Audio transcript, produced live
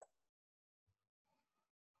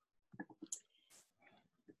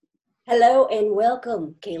Hello and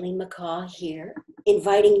welcome. Kayleen McCaw here,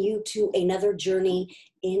 inviting you to another journey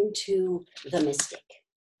into the mystic.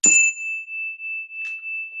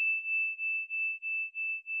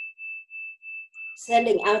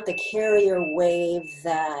 Sending out the carrier wave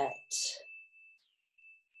that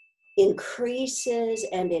increases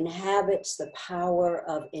and inhabits the power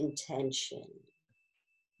of intention.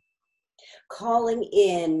 Calling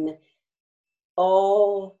in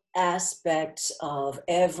all aspects of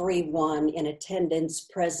everyone in attendance,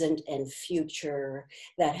 present and future,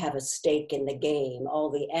 that have a stake in the game. All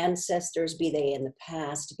the ancestors, be they in the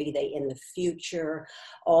past, be they in the future,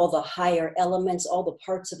 all the higher elements, all the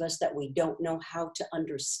parts of us that we don't know how to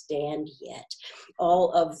understand yet,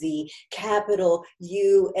 all of the capital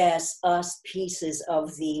US us pieces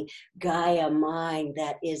of the Gaia mind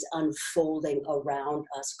that is unfolding around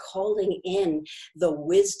us, calling in the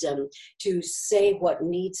wisdom to say what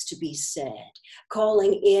needs to be said,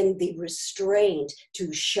 calling in the restraint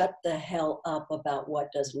to shut the hell up about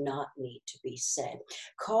what does not need to be said,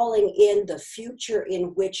 calling in the future in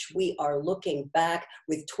which we are looking back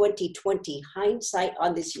with 2020 hindsight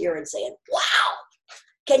on this year and saying, wow,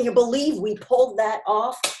 can you believe we pulled that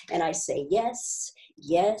off? And I say, yes,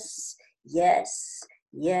 yes, yes,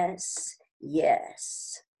 yes,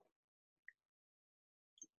 yes.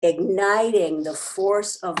 Igniting the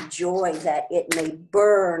force of joy that it may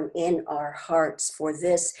burn in our hearts, for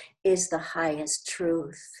this is the highest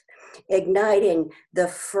truth. Igniting the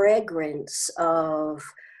fragrance of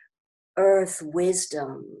earth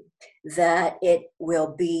wisdom, that it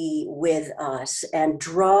will be with us and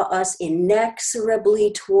draw us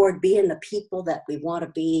inexorably toward being the people that we want to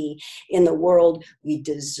be in the world we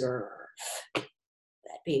deserve.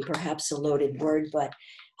 That being perhaps a loaded word, but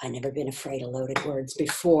I've never been afraid of loaded words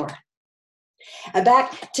before. I'm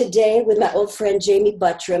back today with my old friend Jamie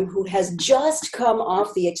Buttram, who has just come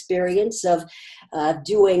off the experience of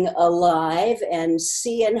doing a live and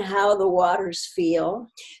seeing how the waters feel.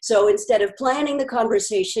 So instead of planning the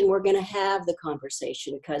conversation, we're going to have the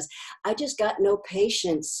conversation, because I just got no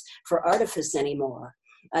patience for artifice anymore.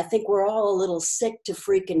 I think we're all a little sick to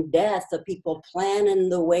freaking death of people planning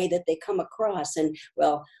the way that they come across. And,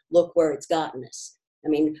 well, look where it's gotten us. I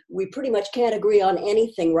mean, we pretty much can't agree on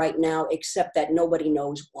anything right now, except that nobody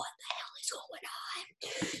knows what the hell is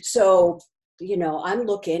going on. So, I'm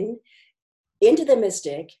looking into the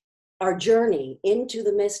mystic, our journey into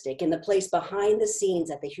the mystic, in the place behind the scenes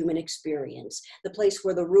at the human experience, the place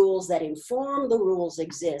where the rules that inform the rules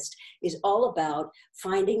exist, is all about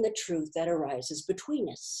finding the truth that arises between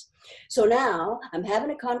us. So now I'm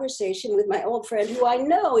having a conversation with my old friend, who I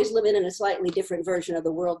know is living in a slightly different version of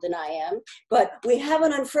the world than I am, but we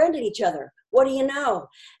haven't unfriended each other. What do you know?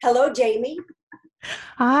 Hello, Jamie.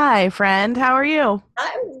 Hi, friend. How are you?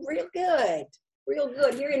 I'm real good. Real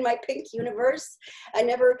good here in my pink universe.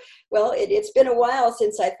 It's been a while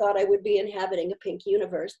since I thought I would be inhabiting a pink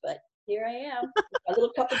universe, but here I am, a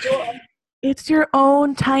little cup of joy. It's your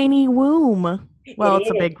own tiny womb. It Well, it's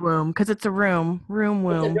a is. big womb because it's a room. Room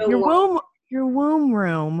It's a womb. real one. Your womb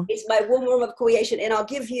room. It's my womb room of creation. And I'll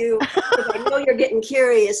give you, because I know you're getting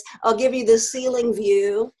curious, I'll give you the ceiling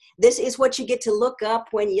view. This is what you get to look up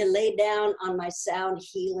when you lay down on my sound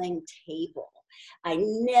healing table. I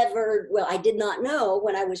did not know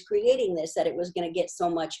when I was creating this that it was going to get so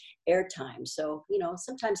much airtime. So,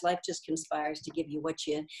 sometimes life just conspires to give you what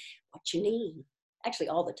you need. Actually,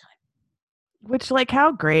 all the time. Which, like,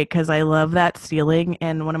 how great, because I love that ceiling.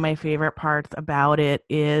 And one of my favorite parts about it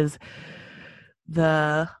is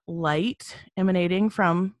the light emanating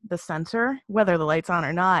from the sensor, whether the light's on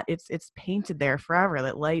or not. It's painted there forever.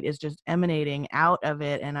 That light is just emanating out of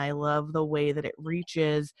it, and I love the way that it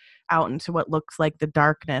reaches out into what looks like the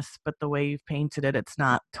darkness, but the way you've painted it, it's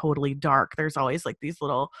not totally dark. There's always like these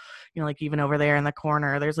little, like even over there in the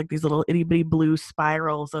corner, there's like these little itty bitty blue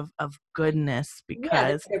spirals of goodness, Yeah,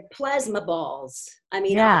 because they're plasma balls. I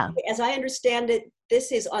mean, yeah. as I understand it,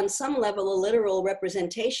 this is on some level a literal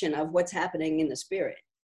representation of what's happening in the spirit.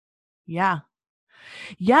 Yeah.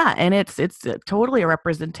 Yeah, and it's totally a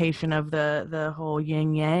representation of the whole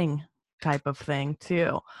yin yang type of thing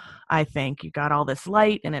too. I think you got all this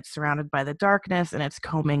light and it's surrounded by the darkness and it's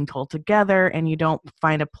commingled together, and you don't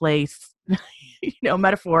find a place,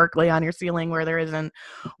 metaphorically on your ceiling where there isn't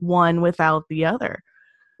one without the other.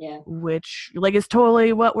 Yeah. Which, like, is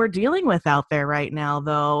totally what we're dealing with out there right now,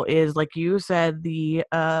 though, is like you said, the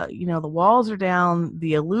walls are down,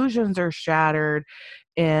 the illusions are shattered,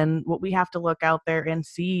 and what we have to look out there and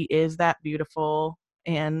see is that beautiful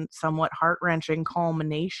and somewhat heart-wrenching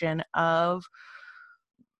culmination of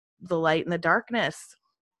the light and the darkness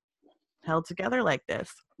held together like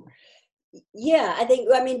this. Yeah,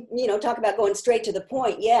 I mean, talk about going straight to the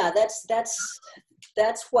point. Yeah, that's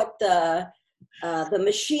what the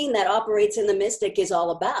machine that operates in the mystic is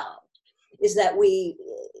all about, is that we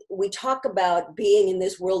talk about being in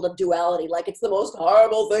this world of duality like it's the most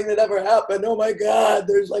horrible thing that ever happened. Oh my God,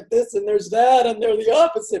 there's like this and there's that and they're the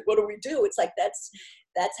opposite. What do we do? It's like that's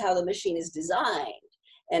how the machine is designed.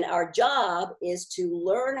 And our job is to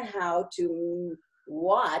learn how to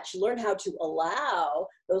learn how to allow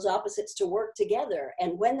those opposites to work together.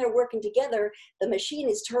 And when they're working together, the machine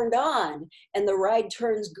is turned on and the ride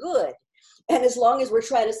turns good. And as long as we're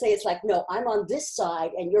trying to say, it's like, no, I'm on this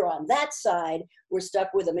side and you're on that side, we're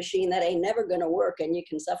stuck with a machine that ain't never going to work, and you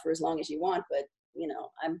can suffer as long as you want, but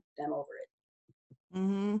I'm over it.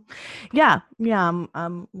 Hmm. Yeah,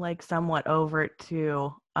 I'm like somewhat over it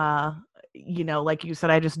too. Like you said,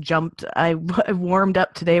 I just jumped. I warmed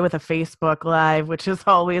up today with a Facebook Live, which is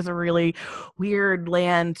always a really weird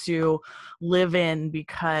land to live in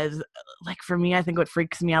because, like for me, I think what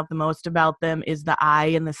freaks me out the most about them is the eye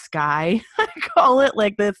in the sky. I call it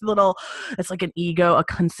like this little. It's like a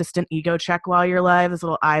consistent ego check while you're live. This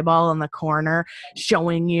little eyeball in the corner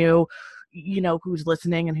showing you who's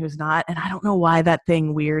listening and who's not. And I don't know why that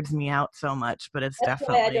thing weirds me out so much, but it's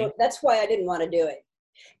definitely. That's why I didn't want to do it.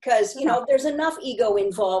 Because there's enough ego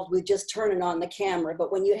involved with just turning on the camera,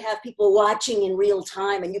 but when you have people watching in real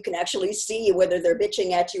time and you can actually see whether they're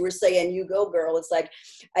bitching at you or saying, you go girl, it's like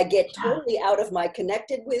I get totally out of my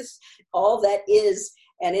connected with all that is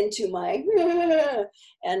and into my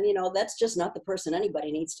and that's just not the person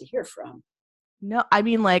anybody needs to hear from. No, I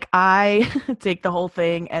mean, like, I take the whole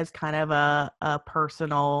thing as kind of a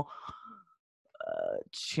personal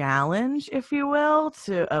challenge, if you will,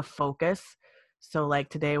 to a focus. So, like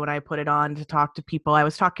today, when I put it on to talk to people, I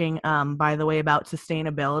was talking, by the way, about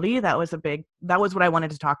sustainability. That was what I wanted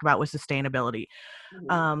to talk about, was sustainability.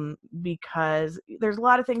 Because there's a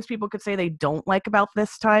lot of things people could say they don't like about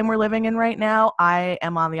this time we're living in right now. I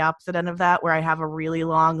am on the opposite end of that, where I have a really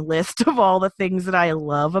long list of all the things that I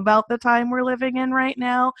love about the time we're living in right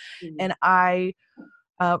now. Mm-hmm. And I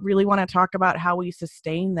really want to talk about how we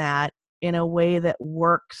sustain that in a way that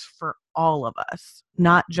works for all of us,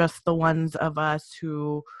 not just the ones of us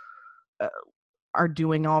who uh, are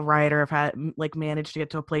doing all right or have had like managed to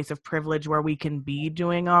get to a place of privilege where we can be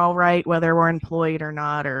doing all right, whether we're employed or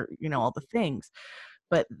not, or all the things.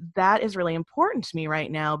 But that is really important to me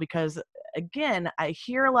right now because, again, I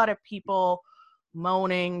hear a lot of people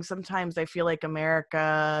moaning. Sometimes I feel like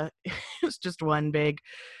America is just one big,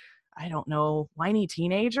 I don't know, whiny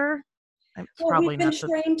teenager. It's Well, probably we've been not the.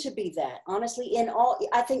 trained to be that. Honestly,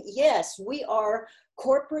 I think, yes, we are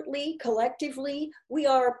corporately, collectively, we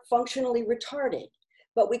are functionally retarded,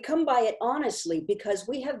 but we come by it honestly because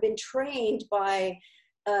we have been trained by,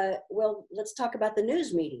 well, let's talk about the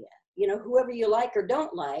news media. Whoever you like or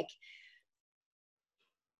don't like,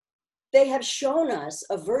 they have shown us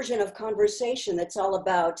a version of conversation that's all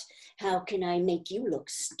about how can I make you look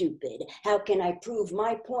stupid? How can I prove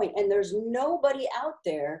my point? And there's nobody out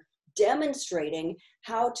there demonstrating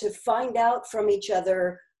how to find out from each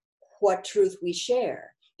other what truth we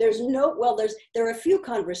share. There are a few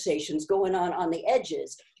conversations going on the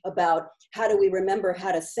edges about how do we remember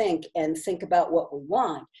how to think and think about what we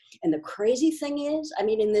want. And the crazy thing is, I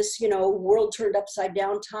mean, in this, world turned upside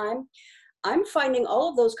down time, I'm finding all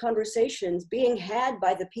of those conversations being had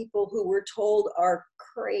by the people who we're told are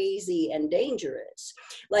crazy and dangerous.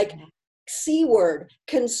 Like C word,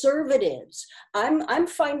 conservatives. I'm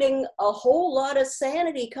finding a whole lot of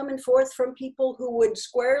sanity coming forth from people who would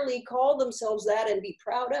squarely call themselves that and be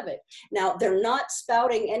proud of it. Now, they're not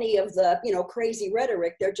spouting any of the, crazy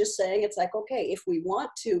rhetoric. They're just saying it's like, okay, if we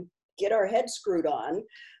want to get our heads screwed on,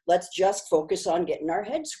 let's just focus on getting our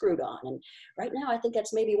heads screwed on. And right now, I think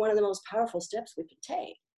that's maybe one of the most powerful steps we can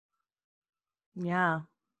take. Yeah.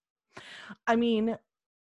 I mean,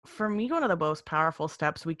 for me, one of the most powerful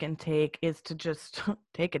steps we can take is to just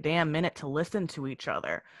take a damn minute to listen to each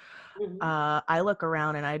other. Mm-hmm. I look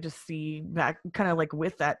around and I just see that kind of like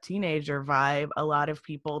with that teenager vibe, a lot of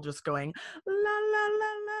people just going, la, la,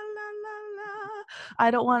 la, la, la, la, la. I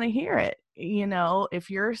don't want to hear it. If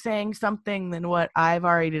you're saying something, then what I've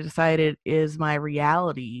already decided is my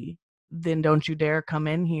reality, then don't you dare come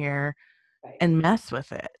in here Right. and mess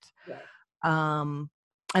with it. Right. Um,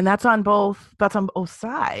 and that's on both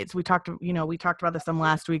sides. We talked about this some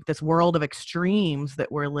last week, this world of extremes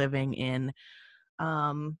that we're living in.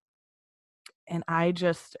 Um, and I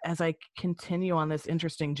just, as I continue on this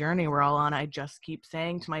interesting journey we're all on, I just keep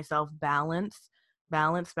saying to myself, balance,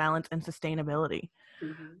 balance, balance, and sustainability.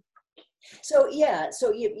 Mm-hmm. So yeah,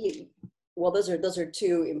 so well, those are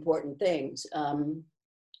two important things.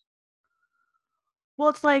 Well,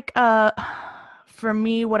 it's like for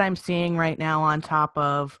me, what I'm seeing right now on top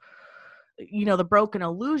of the broken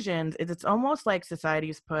illusions is it's almost like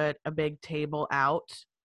society's put a big table out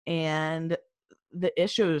and the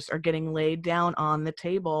issues are getting laid down on the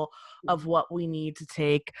table of what we need to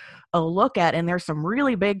take a look at, and there's some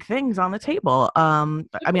really big things on the table. I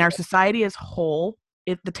mean, our society is whole.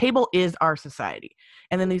 The table is our society,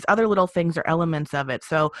 and then these other little things are elements of it.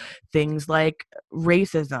 So things like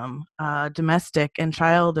racism, domestic and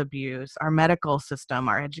child abuse, our medical system,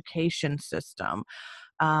 our education system,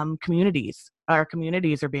 communities. Our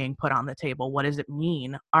communities are being put on the table. What does it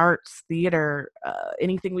mean? Arts, theater,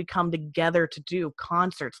 anything we come together to do,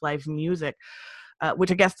 concerts, live music,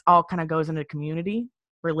 which I guess all kind of goes into community.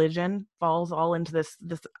 Religion falls all into this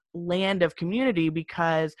land of community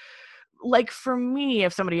because, like, for me,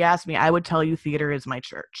 if somebody asked me, I would tell you theater is my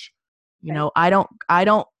church. I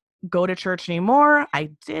don't go to church anymore.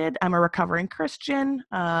 I did. I'm a recovering Christian.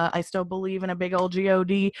 I still believe in a big old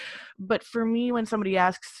God. But for me, when somebody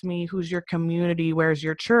asks me, who's your community, where's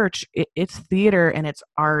your church, it's theater and it's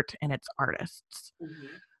art and it's artists.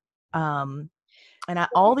 Um,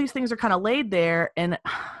 all these things are kind of laid there. And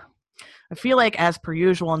I feel like, as per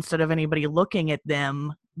usual, instead of anybody looking at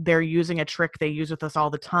them, they're using a trick they use with us all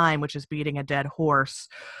the time, which is beating a dead horse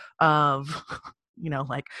of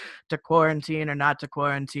like, to quarantine or not to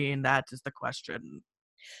quarantine, that is the question.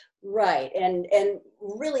 Right. And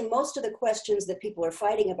really most of the questions that people are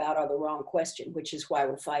fighting about are the wrong question, which is why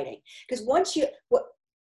we're fighting. Because what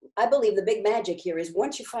I believe the big magic here is,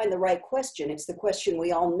 once you find the right question, it's the question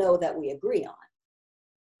we all know that we agree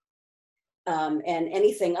on. And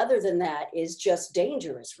anything other than that is just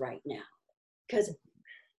dangerous right now. Because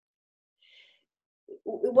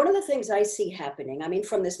one of the things I see happening, I mean,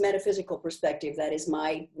 from this metaphysical perspective, that is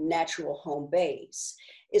my natural home base,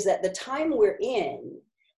 is that the time we're in,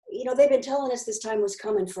 they've been telling us this time was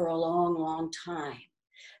coming for a long, long time.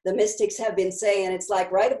 The mystics have been saying it's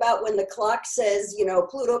like right about when the clock says,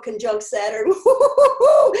 Pluto conjunct Saturn,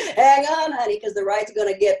 hang on, honey, because the ride's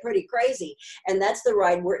going to get pretty crazy. And that's the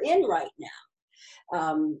ride we're in right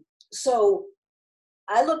now. So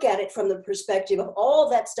I look at it from the perspective of all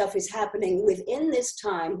that stuff is happening within this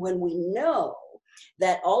time, when we know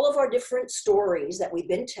that all of our different stories that we've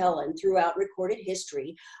been telling throughout recorded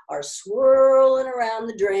history are swirling around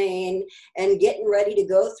the drain and getting ready to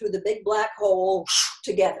go through the big black hole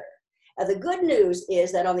together. The good news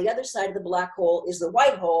is that on the other side of the black hole is the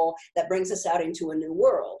white hole that brings us out into a new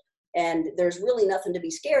world. And there's really nothing to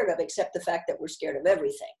be scared of except the fact that we're scared of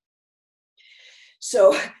everything.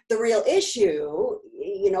 So the real issue,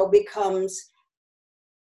 becomes,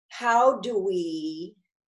 how do we,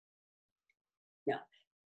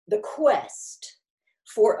 the quest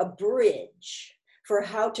for a bridge for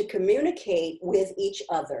how to communicate with each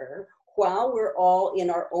other while we're all in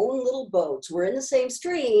our own little boats. We're in the same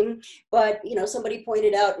stream, but, somebody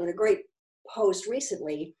pointed out in a great post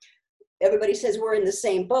recently, everybody says we're in the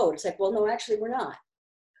same boat. It's like, well, no, actually we're not.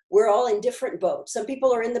 We're all in different boats. Some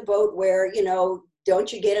people are in the boat where,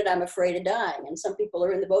 don't you get it? I'm afraid of dying. And some people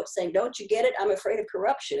are in the boat saying, don't you get it? I'm afraid of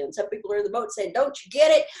corruption. And some people are in the boat saying, don't you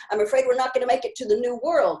get it? I'm afraid we're not going to make it to the new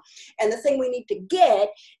world. And the thing we need to get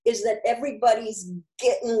is that everybody's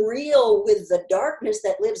getting real with the darkness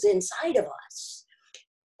that lives inside of us.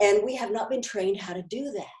 And we have not been trained how to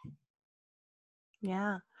do that.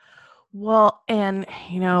 Yeah. Well, and,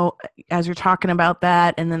 as you're talking about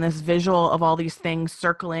that, and then this visual of all these things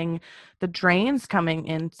circling the drains coming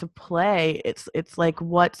into play, it's like,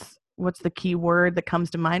 what's the key word that comes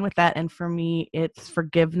to mind with that? And for me, it's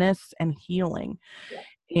forgiveness and healing. Yeah.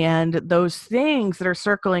 And those things that are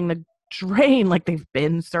circling the drain, like they've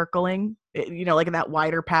been circling, like in that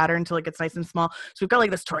wider pattern until it gets nice and small. So we've got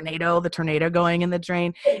like the tornado going in the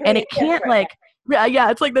drain, and it can't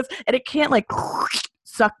it's like this, and it can't like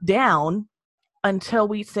suck down until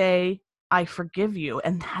we say, I forgive you.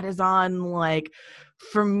 And that is on, like,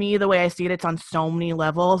 for me, the way I see it, it's on so many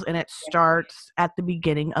levels, and it starts at the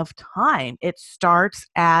beginning of time. It starts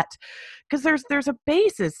because there's a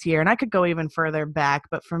basis here, and I could go even further back,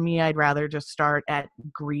 but for me, I'd rather just start at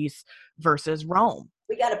Greece versus Rome.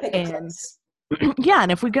 We got to pick a place. Yeah,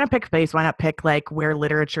 and if we're going to pick a place, why not pick like where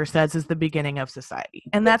literature says is the beginning of society?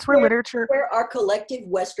 And that's where our collective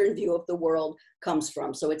Western view of the world comes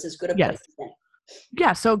from. So it's as good a place as any.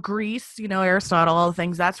 Yeah, so Greece, Aristotle, all the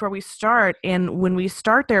things, that's where we start. And when we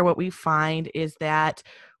start there, what we find is that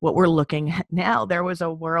what we're looking at now, there was a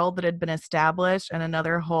world that had been established and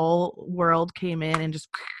another whole world came in and just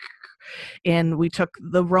And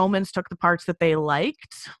the Romans took the parts that they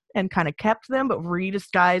liked and kind of kept them, but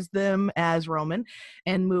redisguised them as Roman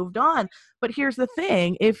and moved on. But here's the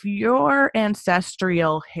thing, if your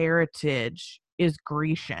ancestral heritage is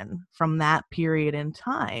Grecian from that period in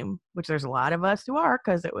time, which there's a lot of us who are,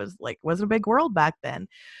 because wasn't a big world back then.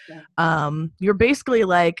 Yeah. You're basically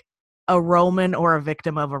like a Roman or a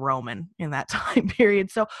victim of a Roman in that time period.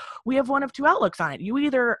 So we have one of two outlooks on it. You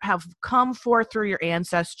either have come forth through your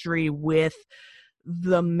ancestry with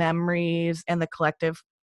the memories and the collective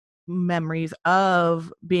memories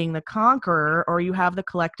of being the conqueror, or you have the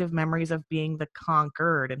collective memories of being the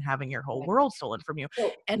conquered and having your whole world stolen from you.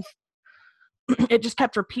 So, And it just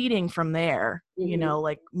kept repeating from there.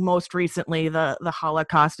 Like most recently, the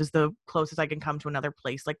Holocaust is the closest I can come to another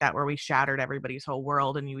place like that, where we shattered everybody's whole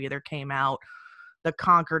world and you either came out the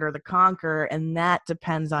conquered or the conqueror, and that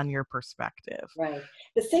depends on your perspective. right.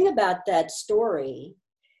 The thing about that story,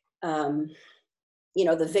 the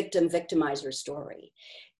victimizer story,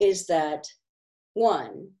 is that,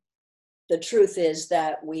 one, the truth is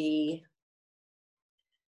that we,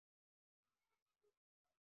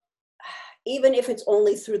 even if it's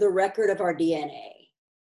only through the record of our DNA,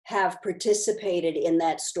 have participated in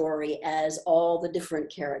that story as all the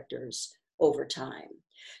different characters over time.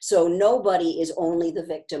 So nobody is only the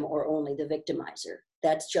victim or only the victimizer.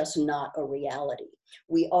 That's just not a reality.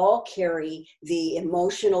 We all carry the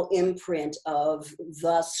emotional imprint of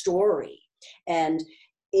the story. And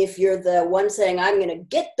if you're the one saying, I'm going to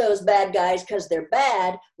get those bad guys because they're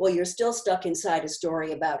bad, well, you're still stuck inside a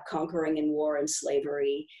story about conquering and war and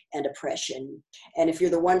slavery and oppression. And if you're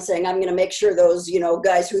the one saying, I'm going to make sure those,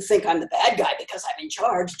 guys who think I'm the bad guy because I'm in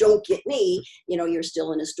charge don't get me, you're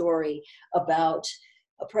still in a story about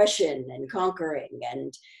oppression and conquering.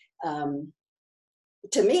 And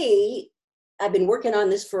to me, I've been working on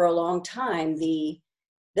this for a long time. The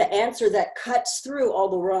answer that cuts through all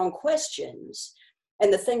the wrong questions,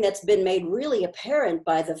 and the thing that's been made really apparent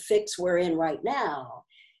by the fix we're in right now,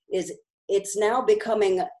 is it's now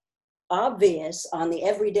becoming obvious on the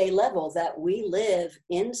everyday level that we live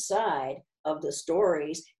inside of the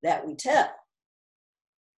stories that we tell.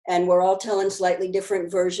 And we're all telling slightly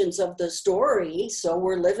different versions of the story, so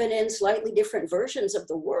we're living in slightly different versions of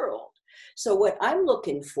the world. So what I'm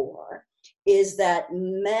looking for is that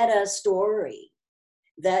meta story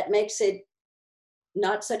that makes it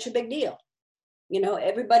not such a big deal.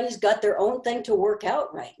 Everybody's got their own thing to work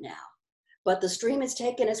out right now, but the stream is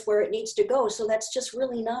taking us where it needs to go. So that's just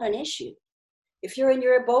really not an issue. If you're in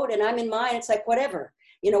your boat and I'm in mine, it's like, whatever,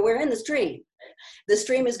 we're in the stream. The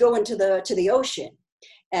stream is going to the ocean.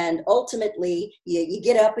 And ultimately you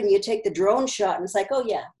get up and you take the drone shot and it's like, oh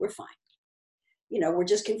yeah, we're fine. We're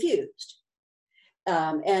just confused.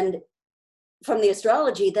 And from the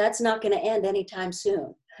astrology, that's not going to end anytime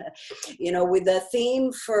soon. With the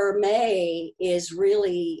theme for May is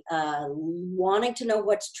really wanting to know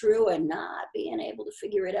what's true and not being able to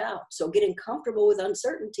figure it out. So getting comfortable with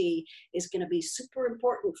uncertainty is going to be super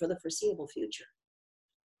important for the foreseeable future.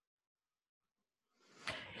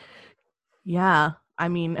 Yeah. I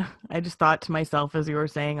mean, I just thought to myself as you were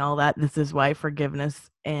saying all that, this is why forgiveness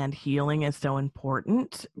and healing is so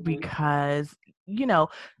important, because,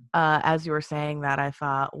 as you were saying that, I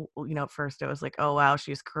thought, at first it was like, oh, wow,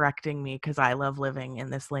 she's correcting me because I love living in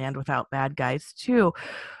this land without bad guys too.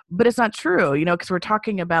 But it's not true, because we're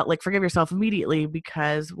talking about like forgive yourself immediately,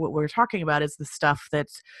 because what we're talking about is the stuff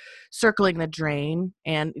that's circling the drain.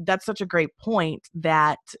 And that's such a great point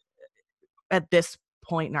that at this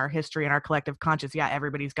point in our history and our collective conscious,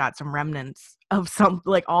 everybody's got some remnants of some,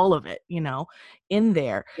 like all of it, in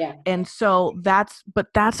there. Yeah. And so that's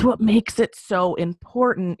what makes it so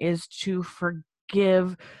important, is to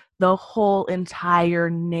forgive the whole entire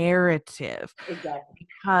narrative. Exactly.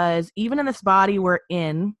 Because even in this body we're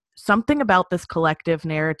in, something about this collective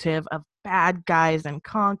narrative of bad guys and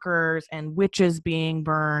conquerors and witches being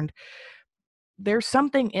burned, there's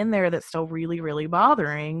something in there that's still really, really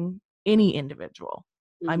bothering any individual.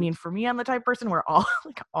 I mean, for me, I'm the type of person where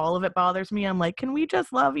all of it bothers me. I'm like, can we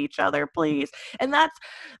just love each other, please? And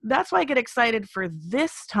that's why I get excited for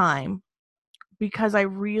this time, because I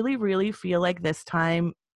really, really feel like this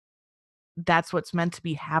time, that's what's meant to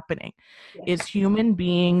be happening. Is human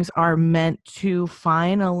beings are meant to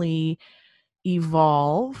finally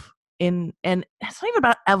evolve and it's not even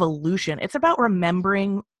about evolution. It's about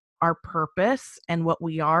remembering our purpose and what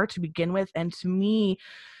we are to begin with. And to me,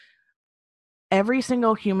 every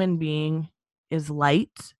single human being is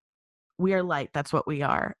light. We are light. That's what we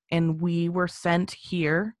are. And we were sent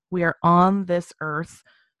here. We are on this earth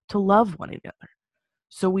to love one another.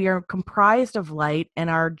 So we are comprised of light, and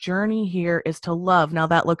our journey here is to love. Now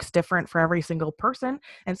that looks different for every single person,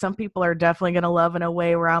 and some people are definitely going to love in a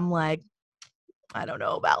way where I'm like, I don't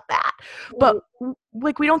know about that. But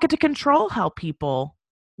like, we don't get to control how people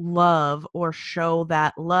love or show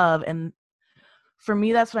that love. And for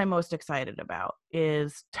me, that's what I'm most excited about,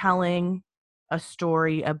 is telling a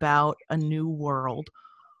story about a new world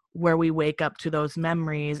where we wake up to those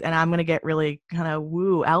memories. And I'm going to get really kind of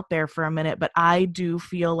woo out there for a minute, but I do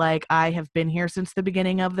feel like I have been here since the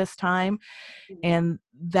beginning of this time, and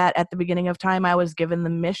that at the beginning of time, I was given the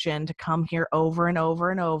mission to come here over and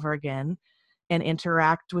over and over again and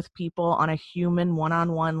interact with people on a human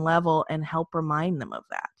one-on-one level and help remind them of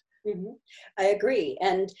that. Mm-hmm. I agree.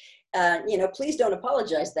 And, please don't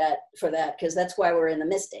apologize for that, because that's why we're in the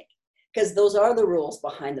mystic, because those are the rules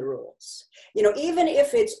behind the rules. Even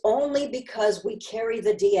if it's only because we carry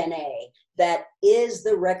the DNA that is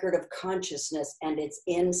the record of consciousness and it's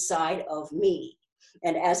inside of me.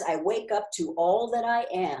 And as I wake up to all that I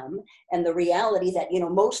am and the reality that,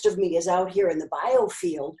 most of me is out here in the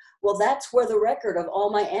biofield, well, that's where the record of all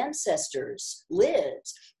my ancestors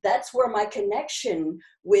lives. That's where my connection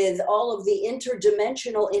with all of the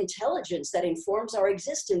interdimensional intelligence that informs our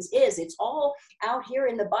existence is. It's all out here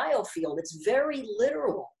in the biofield. It's very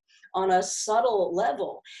literal on a subtle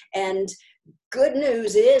level. And good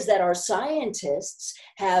news is that our scientists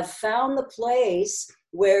have found the place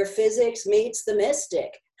where physics meets the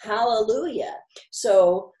mystic. Hallelujah.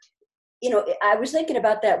 So, I was thinking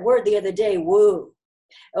about that word the other day, woo.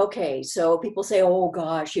 Okay, so people say, oh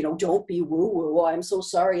gosh, don't be woo-woo. Oh, I'm so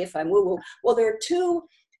sorry if I'm woo-woo. Well, there are two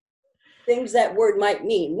things that word might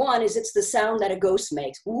mean. One is it's the sound that a ghost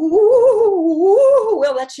makes. Ooh,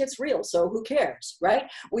 well, that shit's real, so who cares, right?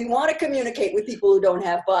 We want to communicate with people who don't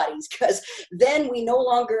have bodies, because then we no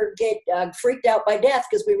longer get freaked out by death,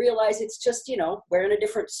 because we realize it's just, wearing a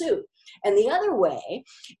different suit. And the other way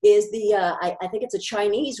is I think it's a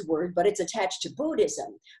Chinese word, but it's attached to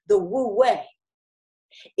Buddhism. The Wu Wei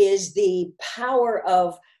is the power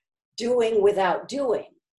of doing without doing.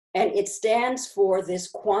 And it stands for this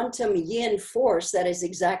quantum yin force that is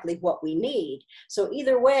exactly what we need. So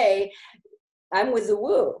either way, I'm with the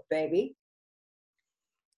woo, baby.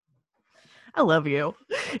 I love you.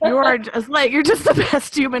 You're just the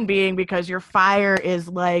best human being, because your fire is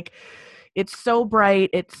like, it's so bright,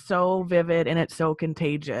 it's so vivid, and it's so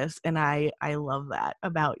contagious. And I love that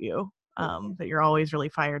about you. That you're always really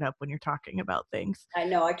fired up when you're talking about things. I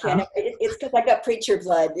know, I can't. It's because I got preacher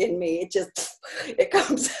blood in me. It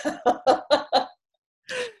comes out.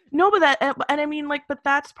 No, and I mean, like, but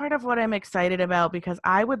that's part of what I'm excited about, because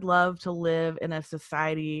I would love to live in a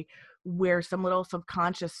society where some little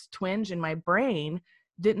subconscious twinge in my brain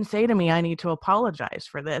didn't say to me, I need to apologize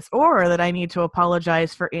for this, or that I need to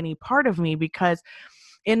apologize for any part of me, because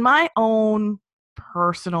in my own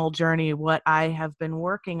personal journey, what I have been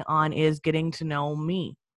working on is getting to know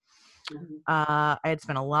me. I had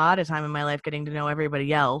spent a lot of time in my life getting to know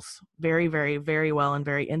everybody else very, very, very well and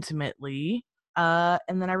very intimately.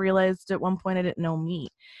 And then I realized at one point I didn't know me.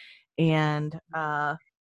 And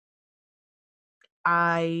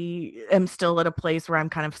I am still at a place where I'm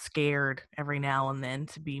kind of scared every now and then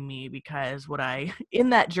to be me, because in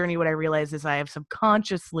that journey, what I realized is I have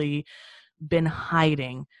subconsciously been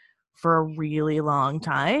hiding for a really long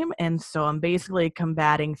time. And so I'm basically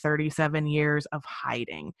combating 37 years of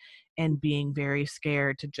hiding and being very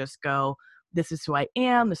scared to just go, this is who I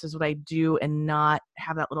am, this is what I do, and not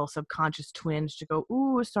have that little subconscious twinge to go,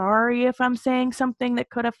 ooh, sorry if I'm saying something that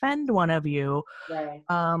could offend one of you. Right.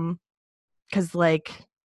 Because like,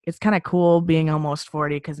 it's kind of cool being almost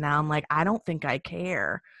 40, because now I'm like, I don't think I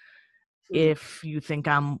care if you think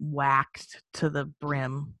I'm waxed to the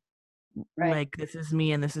brim. Right. Like, this is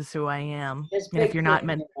me and this is who I am. There's And if big you're not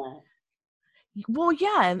meant, well,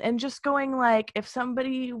 yeah, and just going like, if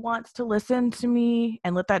somebody wants to listen to me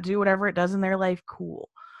and let that do whatever it does in their life, cool.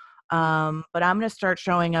 But I'm going to start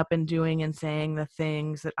showing up and doing and saying the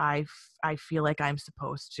things that I feel like I'm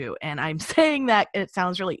supposed to. And I'm saying that it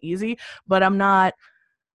sounds really easy, but I'm not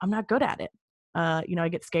good at it. I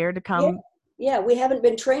get scared to come. Yeah, we haven't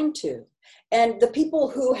been trained to. And the people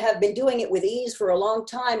who have been doing it with ease for a long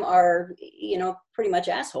time are, pretty much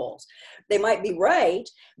assholes. They might be right,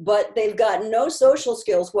 but they've got no social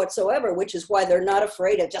skills whatsoever, which is why they're not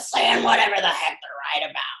afraid of just saying whatever the heck they're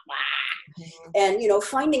right about. And,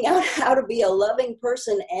 finding out how to be a loving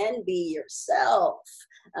person and be yourself.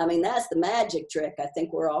 I mean, that's the magic trick I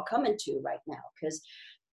think we're all coming to right now, because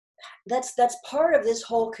that's part of this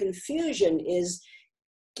whole confusion, is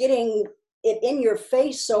getting it in your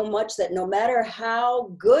face so much that no matter how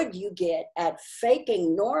good you get at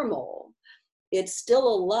faking normal, it's still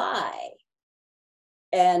a lie.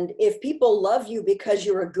 And if people love you because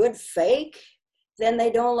you're a good fake, then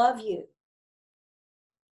they don't love you.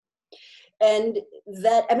 And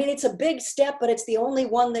that, I mean, it's a big step, but it's the only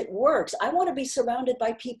one that works. I want to be surrounded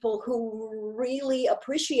by people who really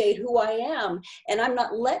appreciate who I am. And I'm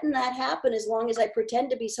not letting that happen as long as I pretend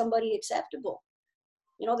to be somebody acceptable.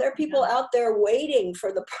 You know, there are people out there waiting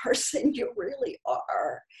for the person you really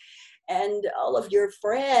are. And all of your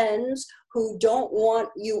friends who don't want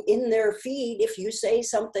you in their feed if you say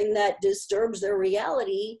something that disturbs their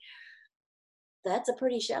reality, that's a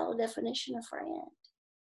pretty shallow definition of friend.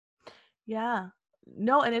 Yeah.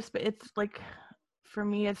 No, and it's like, for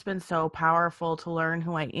me, it's been so powerful to learn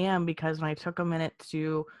who I am, because when I took a minute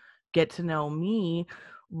to get to know me,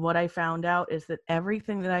 what I found out is that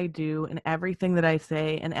everything that I do and everything that I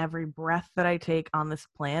say and every breath that I take on this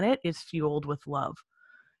planet is fueled with love.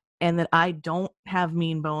 And that I don't have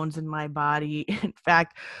mean bones in my body. In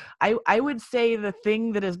fact, I would say the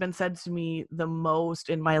thing that has been said to me the most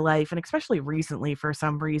in my life, and especially recently for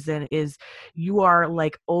some reason, is you are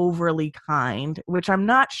like overly kind, which I'm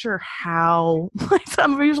not sure how,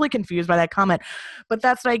 I'm usually confused by that comment, but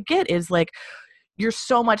that's what I get is like, you're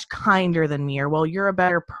so much kinder than me, or well, you're a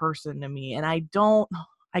better person to me. And I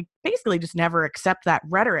basically just never accept that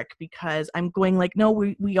rhetoric, because I'm going like, no,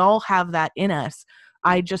 we all have that in us.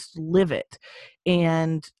 I just live it.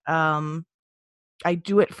 And I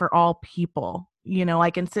do it for all people. You know, I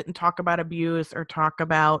can sit and talk about abuse or talk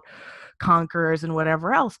about conquerors and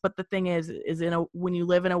whatever else. But the thing is when you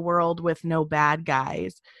live in a world with no bad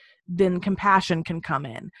guys, then compassion can come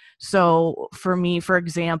in. So for me, for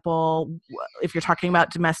example, if you're talking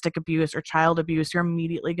about domestic abuse or child abuse, you're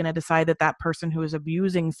immediately going to decide that that person who is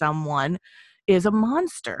abusing someone is a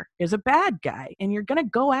monster, is a bad guy, and you're going to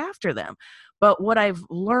go after them. But what I've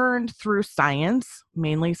learned through science,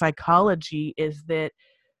 mainly psychology, is that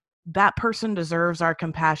that person deserves our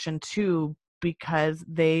compassion too, because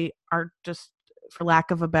they are just, for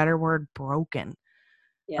lack of a better word, broken.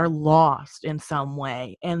 Yeah. Are lost in some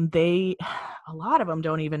way. And a lot of them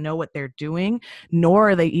don't even know what they're doing,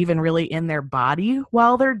 nor are they even really in their body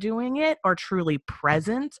while they're doing it, or truly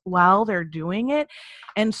present while they're doing it.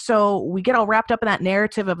 And so we get all wrapped up in that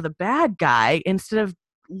narrative of the bad guy instead of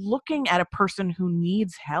looking at a person who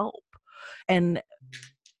needs help. And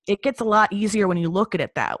it gets a lot easier when you look at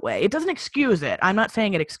it that way. It doesn't excuse it. I'm not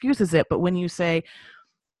saying it excuses it, but when you say,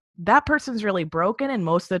 that person's really broken, and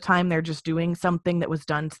most of the time they're just doing something that was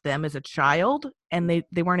done to them as a child, and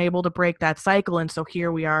they weren't able to break that cycle, and so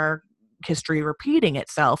here we are, history repeating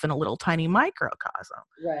itself in a little tiny microcosm.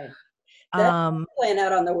 Right. That's playing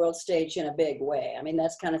out on the world stage in a big way. I mean,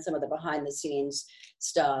 that's kind of some of the behind the scenes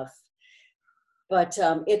stuff. But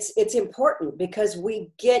it's important, because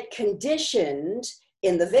we get conditioned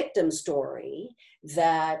in the victim story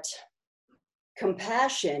that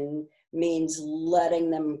compassion means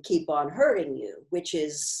letting them keep on hurting you,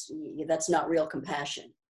 that's not real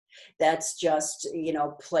compassion. That's just,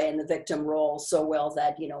 playing the victim role so well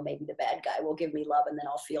that, maybe the bad guy will give me love and then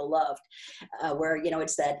I'll feel loved. Where,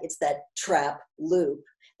 it's that trap loop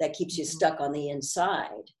that keeps you stuck on the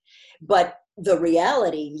inside. But the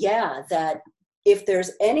reality, that if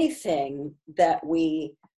there's anything that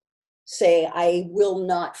we say, I will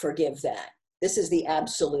not forgive that. This is the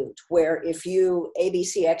absolute, where if you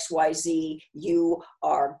ABCXYZ, you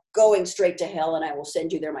are going straight to hell and I will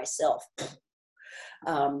send you there myself.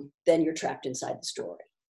 Then you're trapped inside the story.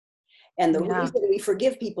 And the reason we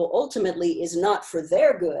forgive people ultimately is not for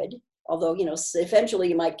their good, although, eventually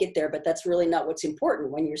you might get there, but that's really not what's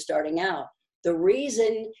important when you're starting out. The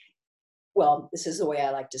reason, well, this is the way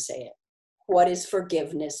I like to say it. What is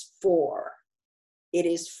forgiveness for? It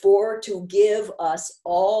is to give us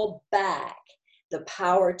all back the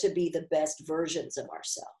power to be the best versions of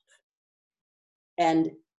ourselves.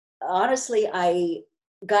 And honestly, I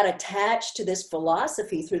got attached to this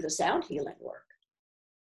philosophy through the sound healing work.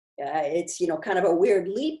 It's, kind of a weird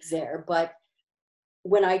leap there, but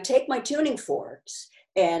when I take my tuning forks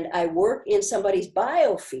and I work in somebody's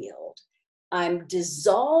biofield, I'm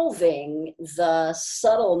dissolving the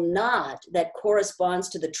subtle knot that corresponds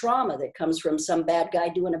to the trauma that comes from some bad guy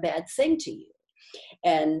doing a bad thing to you.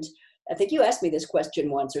 And I think you asked me this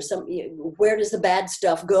question once, or where does the bad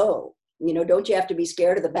stuff go? Don't you have to be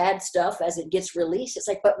scared of the bad stuff as it gets released? It's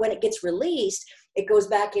like, but when it gets released, it goes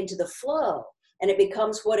back into the flow and it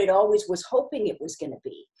becomes what it always was hoping it was going to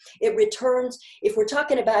be. It returns, if we're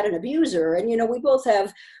talking about an abuser, and, we both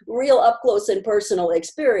have real up close and personal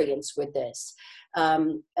experience with this.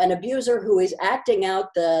 An abuser who is acting out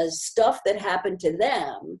the stuff that happened to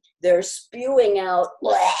them, they're spewing out,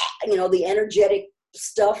 the energetic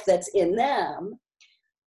stuff that's in them,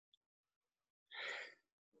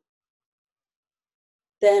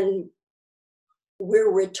 then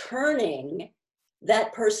we're returning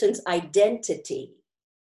that person's identity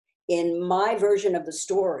in my version of the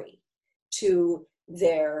story to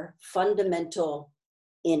their fundamental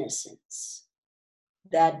innocence.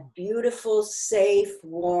 That beautiful, safe,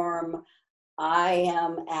 warm, I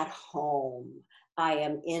am at home. I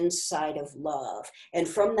am inside of love. And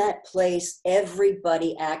from that place,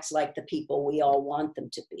 everybody acts like the people we all want them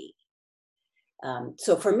to be.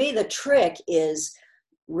 So for me, the trick is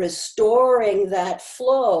restoring that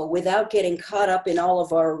flow without getting caught up in all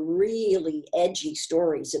of our really edgy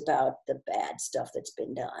stories about the bad stuff that's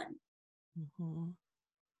been done. Mm-hmm.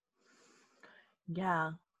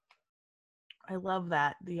 Yeah. I love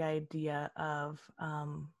that. The idea of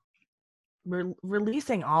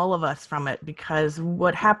releasing all of us from it, because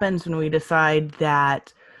what happens when we decide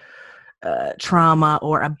that trauma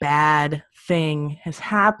or a bad thing has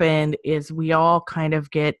happened is we all kind of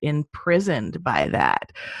get imprisoned by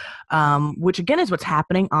that, which again is what's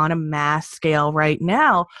happening on a mass scale right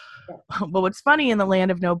now. But what's funny, in the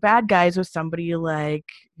land of no bad guys, with somebody like,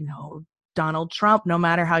 Donald Trump, no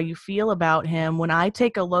matter how you feel about him, when I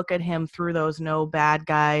take a look at him through those no bad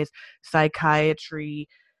guys, psychiatry,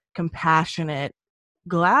 compassionate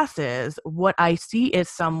glasses, what I see is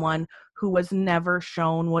someone who was never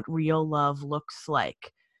shown what real love looks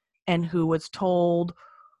like, and who was told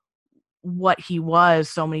what he was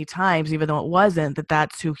so many times, even though it wasn't,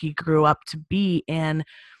 that's who he grew up to be. And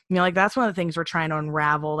like, that's one of the things we're trying to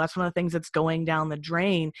unravel. That's one of the things that's going down the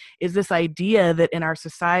drain, is this idea that in our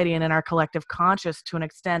society and in our collective conscious, to an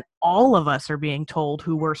extent, all of us are being told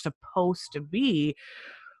who we're supposed to be,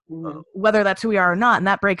 whether that's who we are or not. And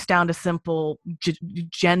that breaks down to simple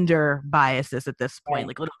gender biases at this point. Right.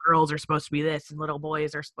 Like, little girls are supposed to be this and little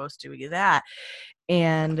boys are supposed to be that.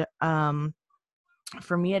 And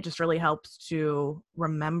for me, it just really helps to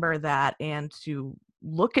remember that, and to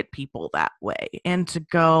look at people that way, and to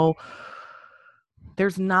go,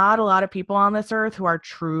 there's not a lot of people on this earth who are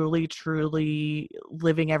truly, truly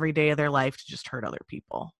living every day of their life to just hurt other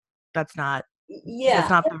people. That's not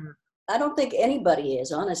the... I don't think anybody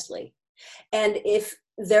is, honestly. And if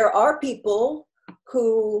there are people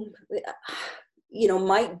who,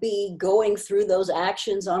 might be going through those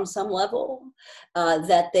actions on some level,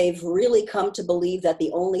 that they've really come to believe that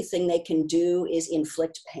the only thing they can do is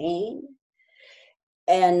inflict pain.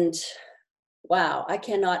 And wow, I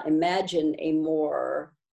cannot imagine a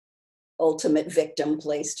more ultimate victim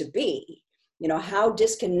place to be. How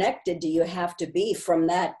disconnected do you have to be from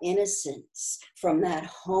that innocence, from that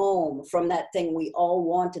home, from that thing we all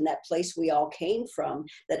want, and that place we all came from,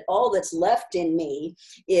 that all that's left in me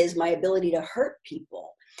is my ability to hurt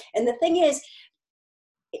people. And the thing is,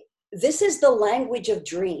 this is the language of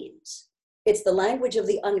dreams. It's the language of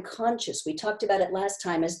the unconscious. We talked about it last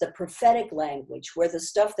time as the prophetic language, where the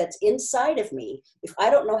stuff that's inside of me, if I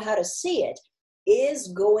don't know how to see it, is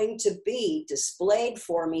going to be displayed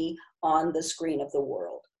for me on the screen of the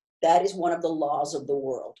world. That is one of the laws of the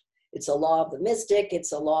world. It's a law of the mystic.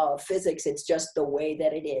 It's a law of physics. It's just the way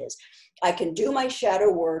that it is. I can do my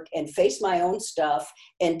shadow work and face my own stuff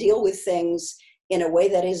and deal with things in a way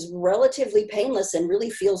that is relatively painless and really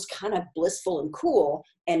feels kind of blissful and cool.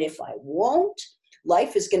 And if I won't,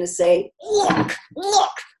 life is going to say, look,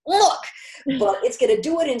 look, look. But it's going to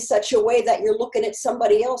do it in such a way that you're looking at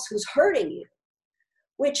somebody else who's hurting you.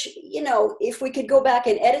 Which, if we could go back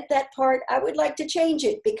and edit that part, I would like to change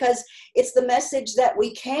it, because it's the message that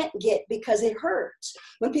we can't get because it hurts.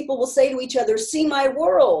 When people will say to each other, see my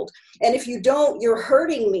world, and if you don't, you're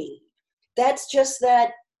hurting me. That's just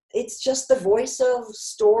that, it's just the voice of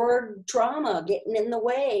stored trauma getting in the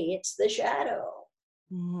way. It's the shadow.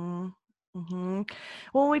 Mm-hmm. Mm-hmm.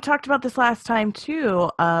 Well, we talked about this last time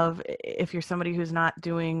too, of if you're somebody who's not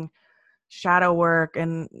doing shadow work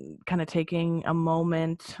and kind of taking a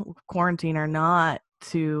moment, quarantine or not,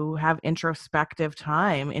 to have introspective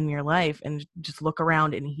time in your life and just look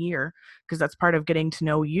around and hear, because that's part of getting to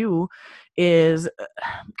know you. Is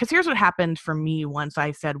because here's what happened for me once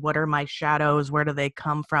I said, what are my shadows, where do they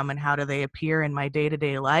come from, and how do they appear in my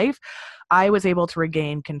day-to-day life? I was able to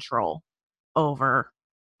regain control over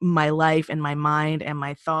my life and my mind and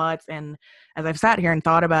my thoughts. And as I've sat here and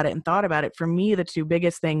thought about it, for me, the two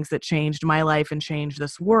biggest things that changed my life and changed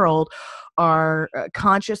this world are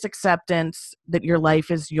conscious acceptance that your life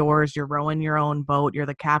is yours. You're rowing your own boat. You're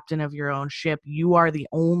the captain of your own ship. You are the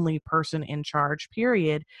only person in charge,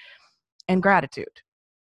 period. And gratitude.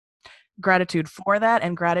 gratitude for that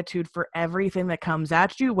and gratitude for everything that comes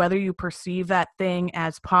at you, whether you perceive that thing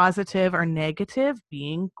as positive or negative,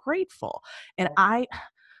 being grateful. And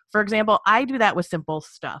for example, I do that with simple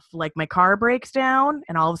stuff. Like my car breaks down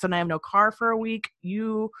and all of a sudden I have no car for a week.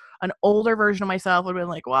 An older version of myself would have been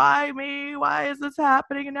like, why me? Why is this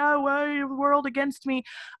happening? And now why is the world against me?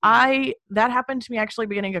 That happened to me actually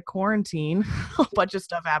beginning of quarantine. A bunch of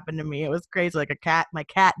stuff happened to me. It was crazy. Like my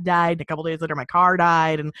cat died. And a couple days later, my car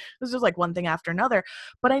died. And it was just like one thing after another.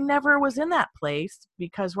 But I never was in that place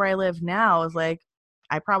because where I live now is like,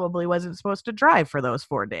 I probably wasn't supposed to drive for those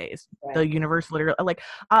 4 days. Right. The universe literally, like,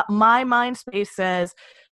 my mind space says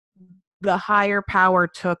the higher power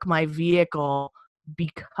took my vehicle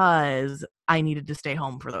because I needed to stay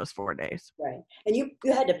home for those 4 days. Right. And you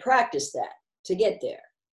had to practice that to get there.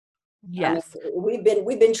 Yes. I mean,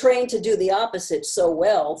 we've been trained to do the opposite so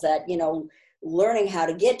well that, learning how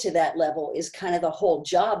to get to that level is kind of the whole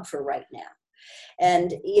job for right now.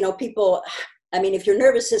 And, people, I mean, if your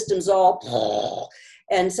nervous system's all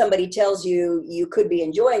and somebody tells you you could be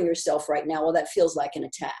enjoying yourself right now, well, that feels like an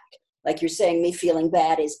attack. Like you're saying me feeling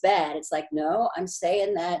bad is bad. It's like, no, I'm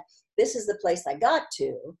saying that this is the place I got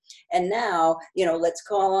to. And now, let's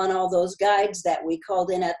call on all those guides that we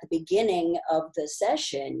called in at the beginning of the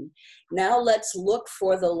session. Now let's look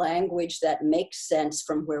for the language that makes sense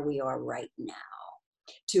from where we are right now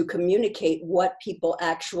to communicate what people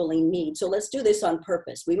actually need. So let's do this on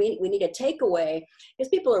purpose. We need a takeaway because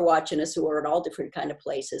people are watching us who are in all different kind of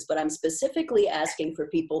places, but I'm specifically asking for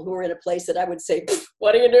people who are in a place that I would say,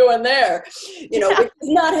 what are you doing there? Which is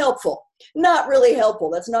not helpful, not really helpful.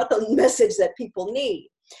 That's not the message that people need.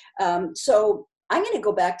 So I'm going to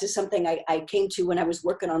go back to something I came to when I was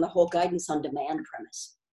working on the whole guidance on demand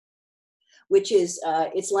premise, which is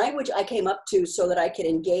it's language I came up to so that I could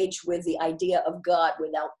engage with the idea of God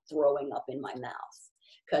without throwing up in my mouth,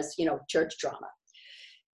 because, church drama.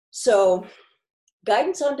 So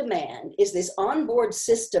guidance on demand is this onboard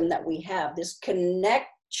system that we have, this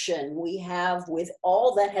connection we have with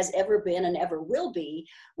all that has ever been and ever will be,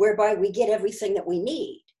 whereby we get everything that we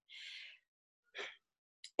need.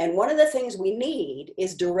 And one of the things we need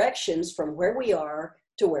is directions from where we are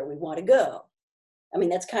to where we want to go. I mean,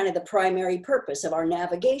 that's kind of the primary purpose of our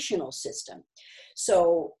navigational system.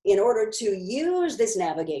 So in order to use this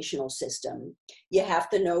navigational system, you have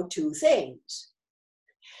to know two things.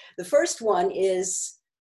 The first one is,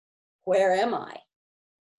 where am I?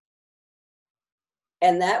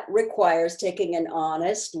 And that requires taking an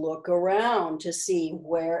honest look around to see,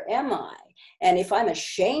 where am I? And if I'm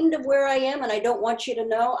ashamed of where I am and I don't want you to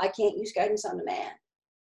know, I can't use guidance on demand.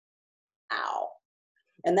 Ow.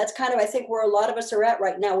 And that's kind of, I think, where a lot of us are at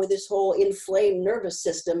right now with this whole inflamed nervous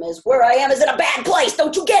system is, where I am is in a bad place.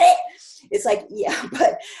 Don't you get it? It's like, yeah,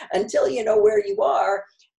 but until you know where you are,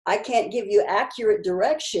 I can't give you accurate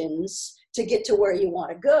directions to get to where you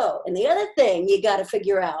want to go. And the other thing you got to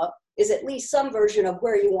figure out is at least some version of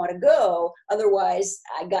where you want to go. Otherwise,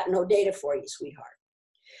 I got no data for you, sweetheart.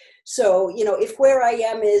 So, if where I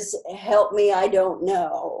am is, help me, I don't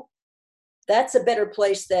know, that's a better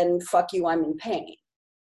place than, fuck you, I'm in pain.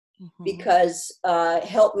 Because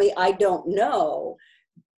help me, I don't know,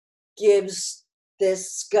 gives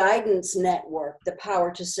this guidance network the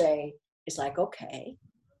power to say, it's like, okay,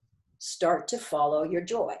 start to follow your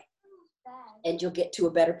joy and you'll get to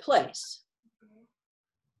a better place.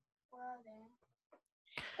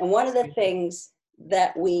 And one of the things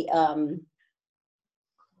that we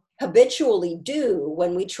habitually do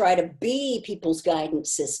when we try to be people's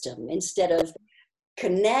guidance system, instead of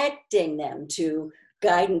connecting them to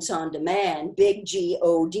guidance on demand, big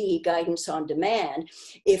G-O-D, guidance on demand.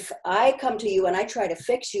 If I come to you and I try to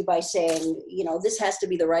fix you by saying, this has to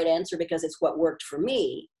be the right answer because it's what worked for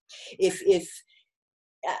me. If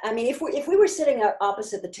we were sitting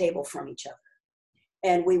opposite the table from each other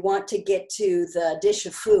and we want to get to the dish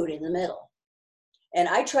of food in the middle, and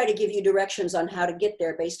I try to give you directions on how to get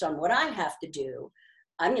there based on what I have to do,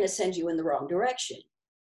 I'm going to send you in the wrong direction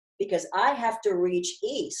because I have to reach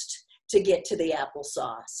east to get to the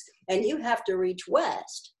applesauce, and you have to reach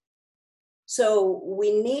west. So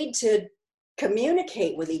we need to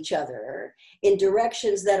communicate with each other in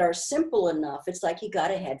directions that are simple enough. It's like you got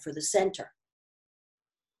to head for the center.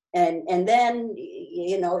 And then,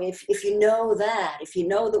 if you know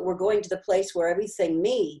that we're going to the place where everything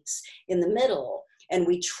meets in the middle, and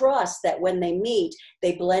we trust that when they meet,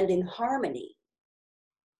 they blend in harmony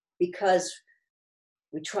because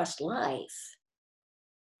we trust life,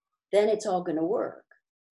 then it's all going to work.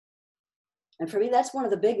 And for me, that's one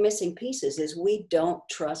of the big missing pieces is we don't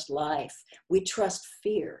trust life. We trust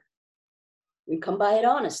fear. and come by it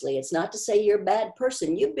honestly. It's not to say you're a bad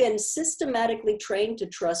person. You've been systematically trained to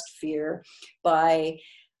trust fear by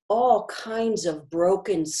all kinds of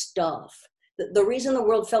broken stuff. The reason the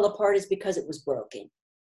world fell apart is because it was broken.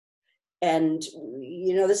 And,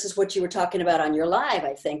 this is what you were talking about on your live,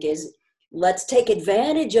 I think, is let's take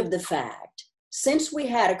advantage of the fact, since we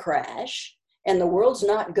had a crash and the world's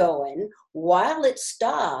not going, while it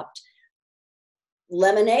stopped,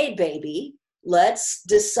 lemonade, baby, let's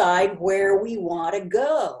decide where we want to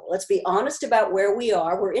go. Let's be honest about where we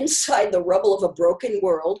are. We're inside the rubble of a broken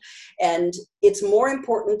world, and it's more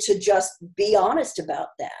important to just be honest about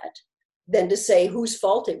that than to say whose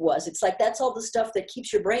fault it was. It's like, that's all the stuff that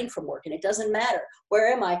keeps your brain from working. It doesn't matter.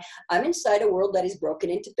 Where am I? I'm inside a world that is broken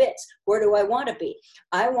into bits. Where do I want to be?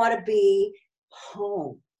 I want to be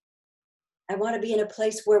home. I want to be in a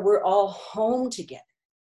place where we're all home together.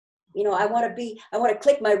 I want to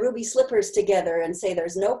click my ruby slippers together and say,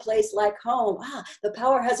 there's no place like home. The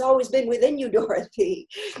power has always been within you, Dorothy.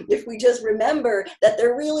 If we just remember that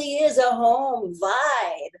there really is a home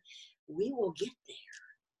vibe, we will get there.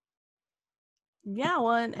 Yeah,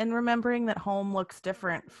 well, and remembering that home looks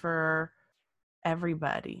different for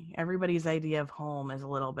everybody. Everybody's idea of home is a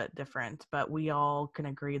little bit different, but we all can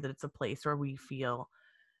agree that it's a place where we feel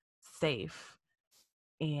safe.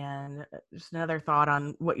 And just another thought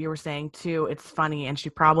on what you were saying too. It's funny, and she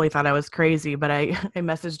probably thought I was crazy, but I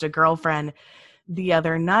messaged a girlfriend the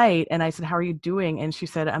other night and I said, "How are you doing?" And she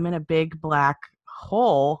said, "I'm in a big black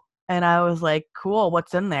hole." And I was like, "Cool,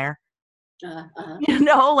 what's in there?"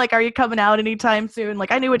 Like, are you coming out anytime soon?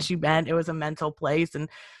 Like, I knew what she meant. It was a mental place, and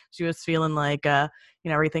she was feeling like,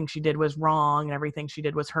 everything she did was wrong and everything she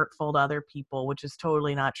did was hurtful to other people, which is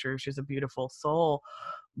totally not true. She's a beautiful soul.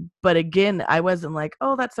 But again, I wasn't like,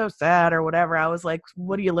 "Oh, that's so sad," or whatever. I was like,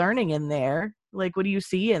 what are you learning in there? Like, what do you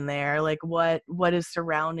see in there? Like, what is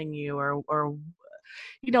surrounding you, or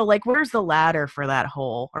like, where's the ladder for that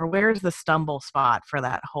hole, or where's the stumble spot for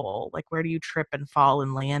that hole? Like, where do you trip and fall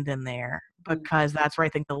and land in there? Because that's where I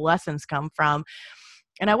think the lessons come from.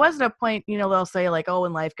 And I was at a point, they'll say like, "Oh,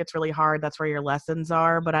 when life gets really hard, that's where your lessons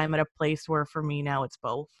are." But I'm at a place where for me now it's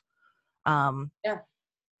both. Yeah.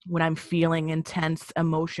 When I'm feeling intense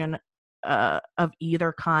emotion of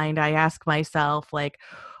either kind, I ask myself, like,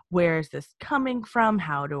 where is this coming from?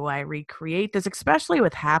 How do I recreate this? Especially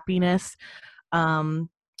with happiness.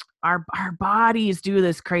 Our bodies do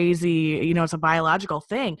this crazy, it's a biological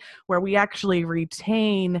thing where we actually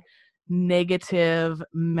retain negative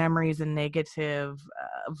memories and negative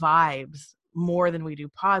vibes more than we do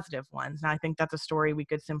positive ones. Now, I think that's a story we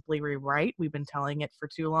could simply rewrite. We've been telling it for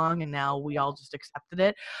too long, and now we all just accepted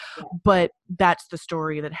it. But that's the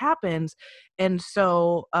story that happens. And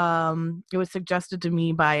so it was suggested to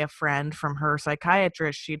me by a friend from her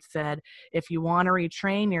psychiatrist. She'd said, if you want to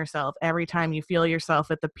retrain yourself, every time you feel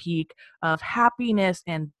yourself at the peak of happiness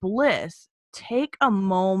and bliss, take a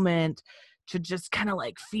moment to just kind of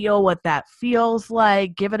like feel what that feels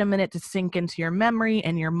like. Give it a minute to sink into your memory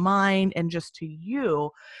and your mind and just to you.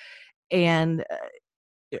 And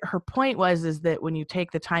her point is that when you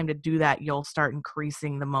take the time to do that, you'll start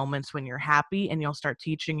increasing the moments when you're happy, and you'll start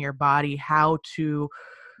teaching your body how to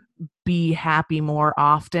be happy more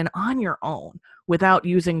often on your own without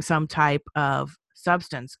using some type of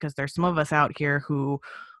substance. Because there's some of us out here who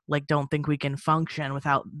like don't think we can function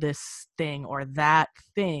without this thing or that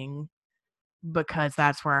thing, because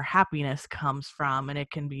that's where our happiness comes from. And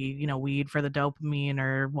it can be, weed for the dopamine,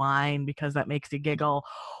 or wine because that makes you giggle,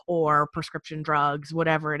 or prescription drugs,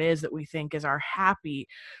 whatever it is that we think is our happy.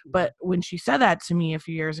 But when she said that to me a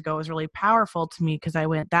few years ago, it was really powerful to me, because I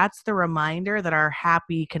went, that's the reminder that our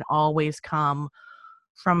happy can always come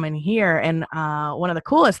from in here. And one of the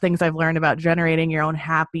coolest things I've learned about generating your own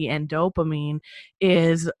happy and dopamine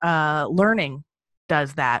is learning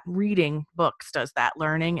does that. Reading books does that.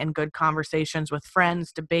 Learning and good conversations with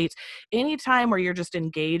friends, debates, anytime where you're just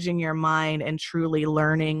engaging your mind and truly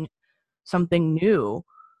learning something new,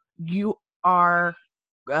 you are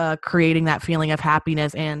creating that feeling of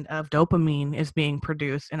happiness, and of dopamine is being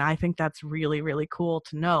produced. And I think that's really, really cool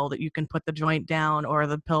to know that you can put the joint down, or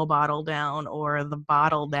the pill bottle down, or the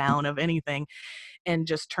bottle down of anything, and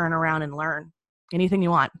just turn around and learn anything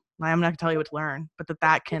you want. I'm not going to tell you what to learn, but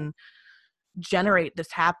that can generate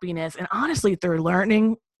this happiness. And honestly, through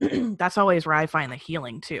learning, that's always where I find the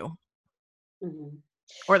healing too,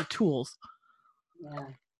 or the tools. Yeah.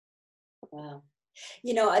 Wow.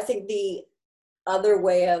 I think the other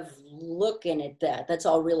way of looking at that's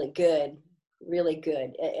all really good, really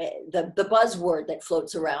good. The buzzword that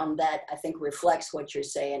floats around that I think reflects what you're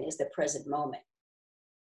saying is the present moment.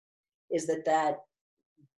 Is that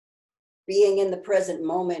being in the present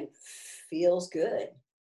moment feels good.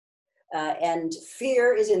 And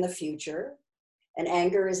fear is in the future, and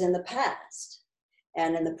anger is in the past.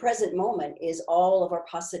 And in the present moment is all of our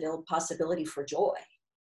possibility for joy.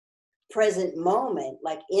 Present moment,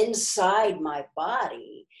 like inside my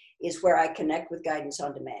body, is where I connect with guidance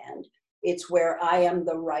on demand. It's where I am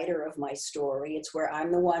the writer of my story. It's where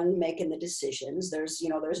I'm the one making the decisions. There's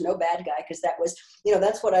no bad guy, because that was,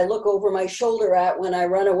 that's what I look over my shoulder at when I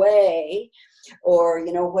run away, or,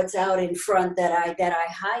 what's out in front that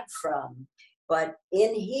I hide from. But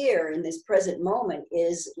in here, in this present moment,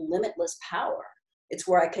 is limitless power. It's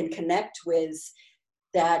where I can connect with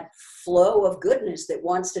that flow of goodness that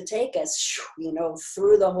wants to take us,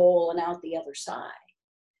 through the hole and out the other side.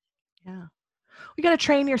 Yeah. You got to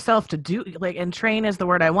train yourself to do, and train is the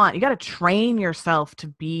word I want. You got to train yourself to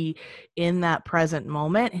be in that present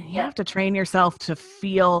moment. And you have to train yourself to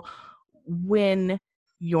feel when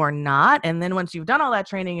you're not. And then once you've done all that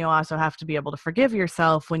training, you also have to be able to forgive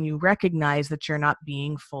yourself when you recognize that you're not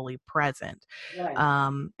being fully present.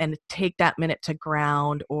 Right. And take that minute to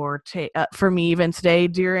ground, or for me, even today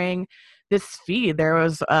during this feed, there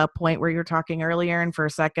was a point where you were talking earlier, and for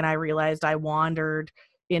a second I realized I wandered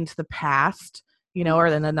into the past, or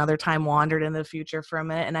then another time wandered in the future for a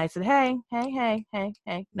minute. And I said, hey,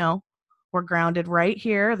 no, we're grounded right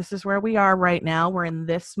here. This is where we are right now. We're in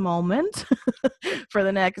this moment for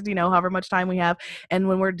the next, however much time we have. And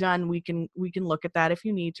when we're done, we can look at that if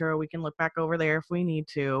you need to, or we can look back over there if we need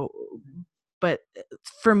to. But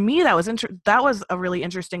for me, that was a really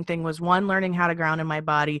interesting thing, was one, learning how to ground in my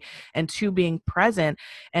body, and two, being present.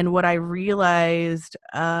 And what I realized,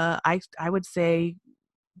 I would say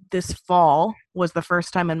this fall was the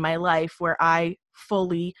first time in my life where I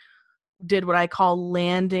fully did what I call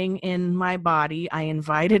landing in my body. I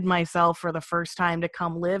invited myself for the first time to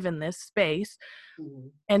come live in this space,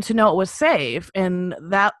 and to know it was safe. And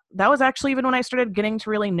that was actually even when I started getting to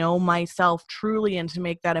really know myself truly, and to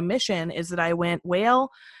make that a mission, is that I went, well,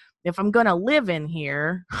 if I'm going to live in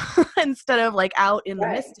here instead of like out in the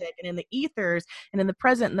mystic and in the ethers and in the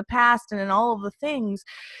present and the past and in all of the things,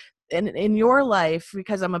 and in your life,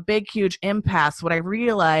 because I'm a big, huge empath, what I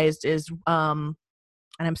realized is, and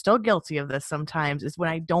I'm still guilty of this sometimes, is when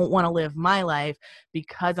I don't want to live my life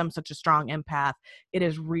because I'm such a strong empath, it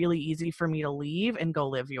is really easy for me to leave and go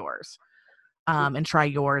live yours, and try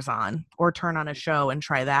yours on, or turn on a show and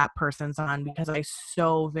try that person's on, because I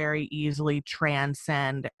so very easily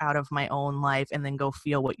transcend out of my own life and then go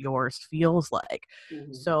feel what yours feels like.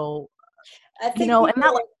 So, I think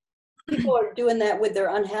people are doing that with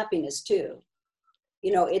their unhappiness too.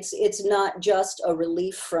 It's not just a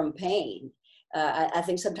relief from pain. I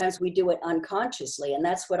think sometimes we do it unconsciously, and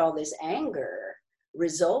that's what all this anger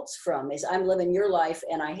results from, is I'm living your life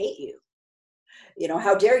and I hate you.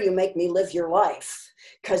 How dare you make me live your life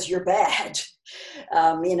because you're bad,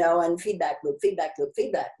 and feedback loop.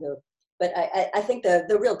 But I think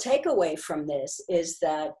the real takeaway from this is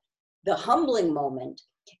that the humbling moment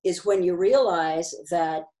is when you realize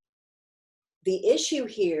that the issue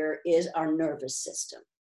here is our nervous system,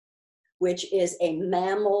 which is a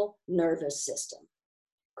mammal nervous system.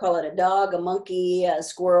 Call it a dog, a monkey, a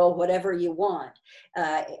squirrel, whatever you want.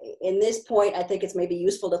 In this point, I think it's maybe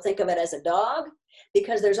useful to think of it as a dog,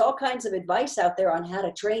 because there's all kinds of advice out there on how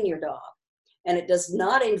to train your dog. And it does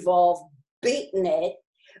not involve beating it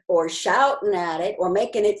or shouting at it or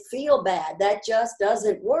making it feel bad. That just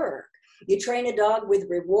doesn't work. You train a dog with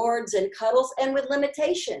rewards and cuddles and with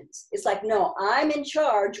limitations. It's like, no, I'm in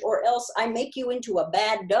charge, or else I make you into a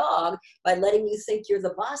bad dog by letting you think you're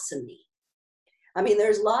the boss of me. I mean,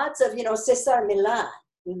 there's lots of, Cesar Millan,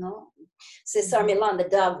 Cesar Millan, the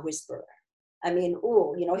dog whisperer. I mean,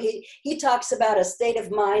 he talks about a state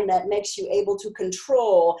of mind that makes you able to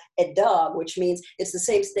control a dog, which means it's the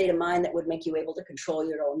same state of mind that would make you able to control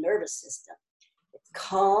your own nervous system. It's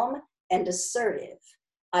calm and assertive.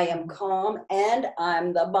 I am calm and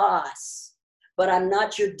I'm the boss, but I'm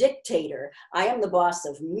not your dictator. I am the boss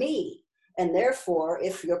of me. And therefore,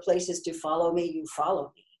 if your place is to follow me, you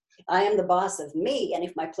follow me. I am the boss of me. And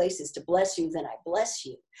if my place is to bless you, then I bless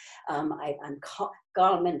you. I'm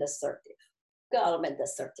calm and assertive. Calm and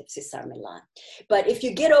assertive, Cesar Millan. But if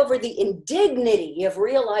you get over the indignity of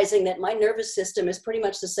realizing that my nervous system is pretty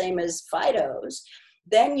much the same as Fido's,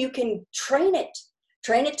 then you can train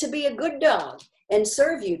it to be a good dog and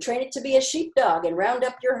serve you. Train it to be a sheepdog and round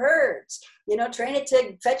up your herds. Train it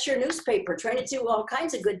to fetch your newspaper. Train it to all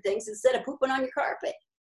kinds of good things instead of pooping on your carpet.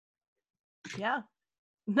 Yeah.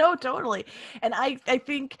 No, totally. And I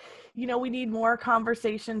think, we need more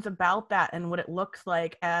conversations about that and what it looks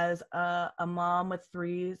like as a mom with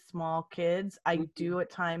 3 small kids. I Mhm. do at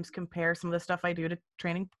times compare some of the stuff I do to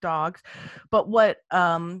training dogs. But what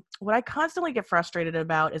I constantly get frustrated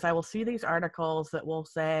about is I will see these articles that will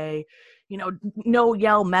say, no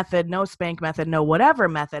yell method, no spank method, no whatever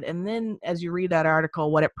method. And then as you read that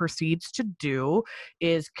article, what it proceeds to do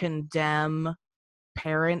is condemn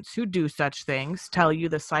parents who do such things, tell you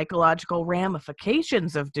the psychological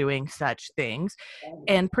ramifications of doing such things.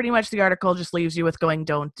 And pretty much the article just leaves you with going,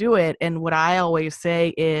 don't do it. And what I always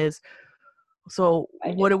say is, so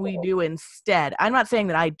I what do we do instead? I'm not saying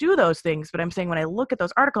that I do those things, but I'm saying when I look at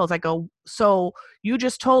those articles, I go, so you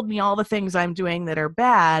just told me all the things I'm doing that are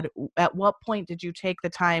bad. At what point did you take the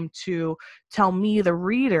time to tell me, the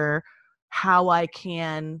reader, how I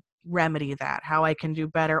can remedy that, how I can do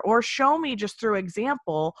better, or show me just through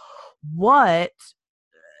example what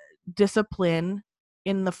discipline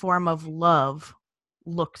in the form of love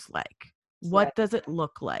looks like? right. What does it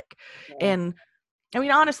look like? Yeah. And I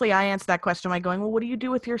mean, honestly, I answer that question by going, well, what do you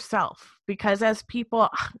do with yourself? Because as people,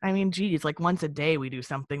 I mean, geez, like once a day we do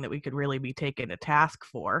something that we could really be taken to task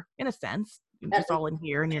for, in a sense, At just all in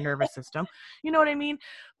here in your nervous system. You know what I mean?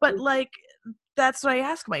 But like, that's what I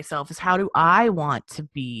ask myself is how do I want to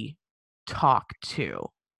be talked to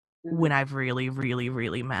Mhm. when I've really, really,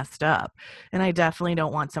 really messed up? And I definitely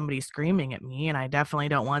don't want somebody screaming at me, and I definitely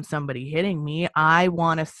don't want somebody hitting me. I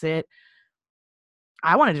want to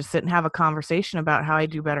just sit and have a conversation about how I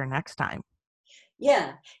do better next time.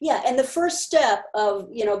 Yeah, yeah. And the first step of,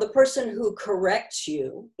 the person who corrects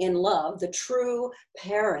you in love, the true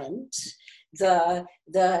parent,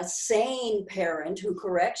 the sane parent who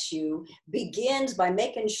corrects you begins by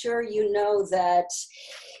making sure you know that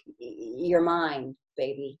you're mine,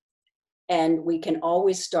 baby. And we can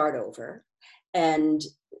always start over. And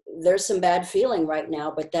there's some bad feeling right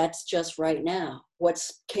now, but that's just right now.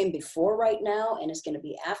 What's came before right now and is going to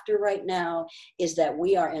be after right now is that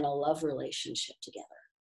we are in a love relationship together.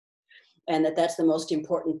 And that's the most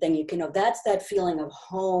important thing you can know. That's that feeling of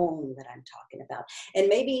home that I'm talking about. And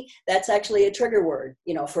maybe that's actually a trigger word,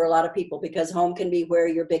 for a lot of people, because home can be where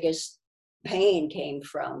your biggest pain came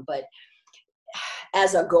from. But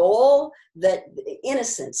as a goal, that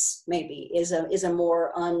innocence maybe is a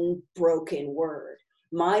more unbroken word.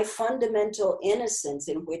 My fundamental innocence,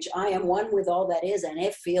 in which I am one with all that is, and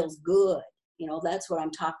it feels good. That's what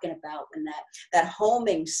I'm talking about. When that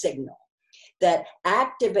homing signal, that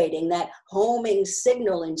activating that homing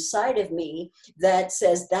signal inside of me that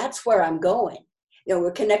says that's where I'm going.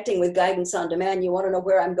 We're connecting with guidance on demand. You want to know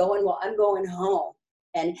where I'm going? Well, I'm going home.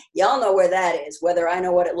 And y'all know where that is, whether I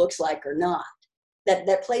know what it looks like or not.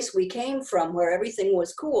 That place we came from where everything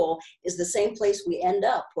was cool is the same place we end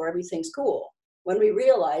up where everything's cool. When we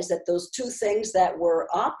realize that those two things that were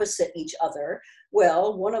opposite each other,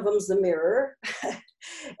 well, one of them's the mirror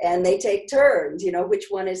and they take turns, which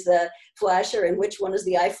one is the flasher and which one is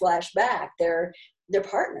the eye flash back. They're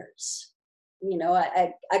partners.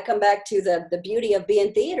 I come back to the beauty of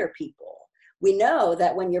being theater people. We know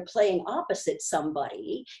that when you're playing opposite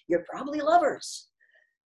somebody, you're probably lovers,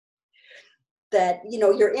 that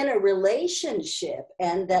you're in a relationship,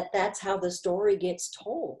 and that's how the story gets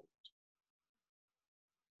told.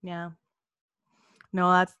 Yeah.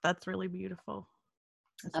 No, that's really beautiful.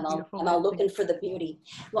 That's a I'm all, beautiful I'm way all to think. looking for the beauty.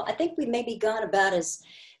 Well, I think we maybe gone about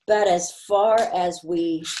as far as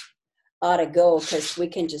we ought to go, because we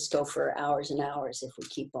can just go for hours and hours if we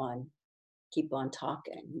keep on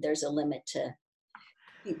talking. There's a limit to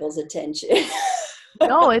people's attention.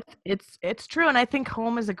 No, it's true, and I think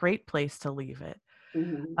home is a great place to leave it.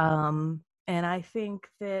 Mhm. And I think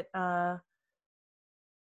that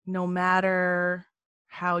no matter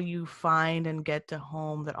how you find and get to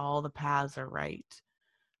home, that all the paths are right.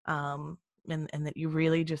 Um, and that you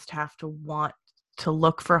really just have to want to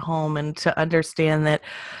look for home and to understand that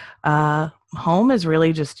home is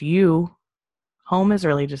really just you. Home is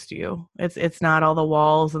really just you. It's not all the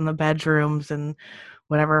walls and the bedrooms and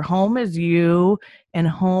whatever. Home is you, and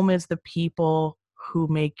home is the people who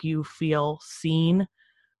make you feel seen,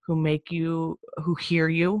 who hear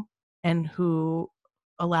you, and who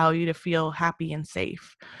allow you to feel happy and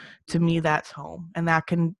safe. To me, that's home. And that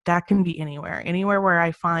can be anywhere. Anywhere where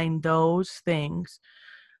I find those things,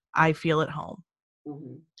 I feel at home.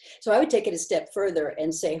 Mhm. So I would take it a step further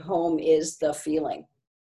and say home is the feeling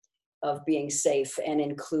of being safe and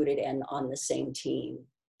included and on the same team.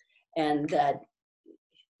 And that,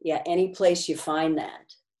 yeah, any place you find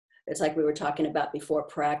that, it's like we were talking about before,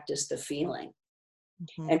 practice the feeling.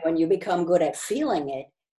 Mhm. And when you become good at feeling it,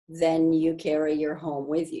 then you carry your home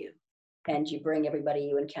with you. and you bring everybody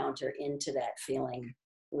you encounter into that feeling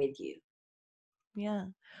with you. Yeah.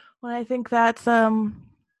 Well, I think that's the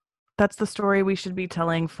story we should be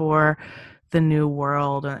telling for the new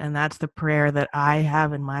world, and that's the prayer that I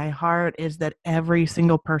have in my heart, is that every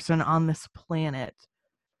single person on this planet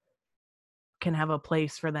can have a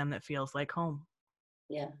place for them that feels like home.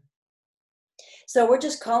 Yeah. So we're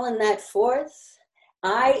just calling that forth.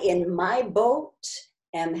 I, in my boat,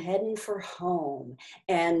 am heading for home.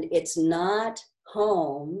 And it's not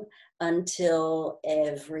home until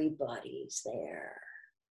everybody's there.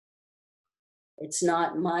 It's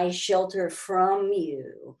not my shelter from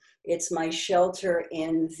you. It's my shelter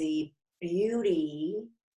in the beauty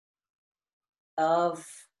of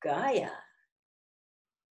Gaia.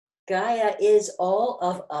 Gaia is all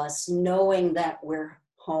of us knowing that we're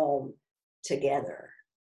home together.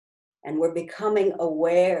 And we're becoming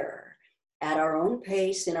aware at our own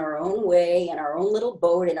pace, in our own way, in our own little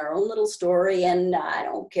boat, in our own little story. And I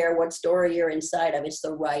don't care what story you're inside of, it's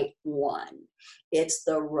the right one. It's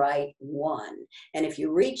the right one. And if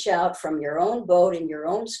you reach out from your own boat and your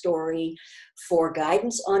own story for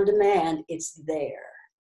guidance on demand, it's there.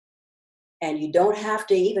 And you don't have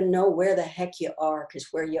to even know where the heck you are, because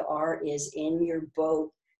where you are is in your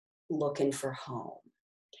boat looking for home.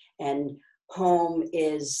 And home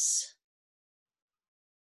is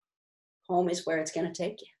where it's going to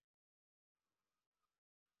take you.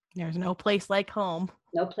 There's no place like home.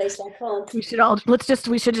 No place like home. We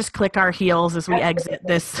should just click our heels as we exit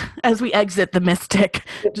the mystic.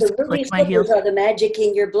 Just The ruby click my heels. slippers are the magic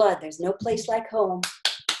in your blood. There's no place like home.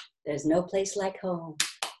 There's no place like home.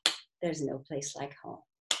 There's no place like home.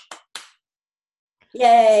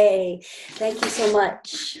 Yay. Thank you so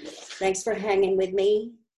much. Thanks for hanging with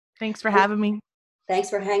me. Thanks for having me. Thanks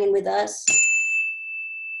for hanging with us.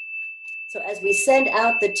 So as we send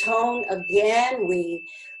out the tone again, we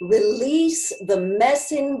release the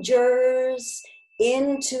messengers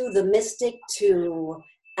into the mystic to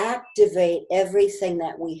activate everything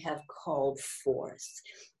that we have called forth.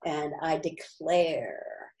 And I declare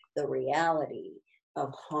the reality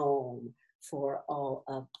of home for all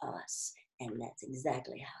of us. And that's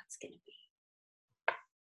exactly how it's going to be.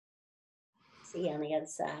 See you on the other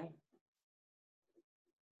side.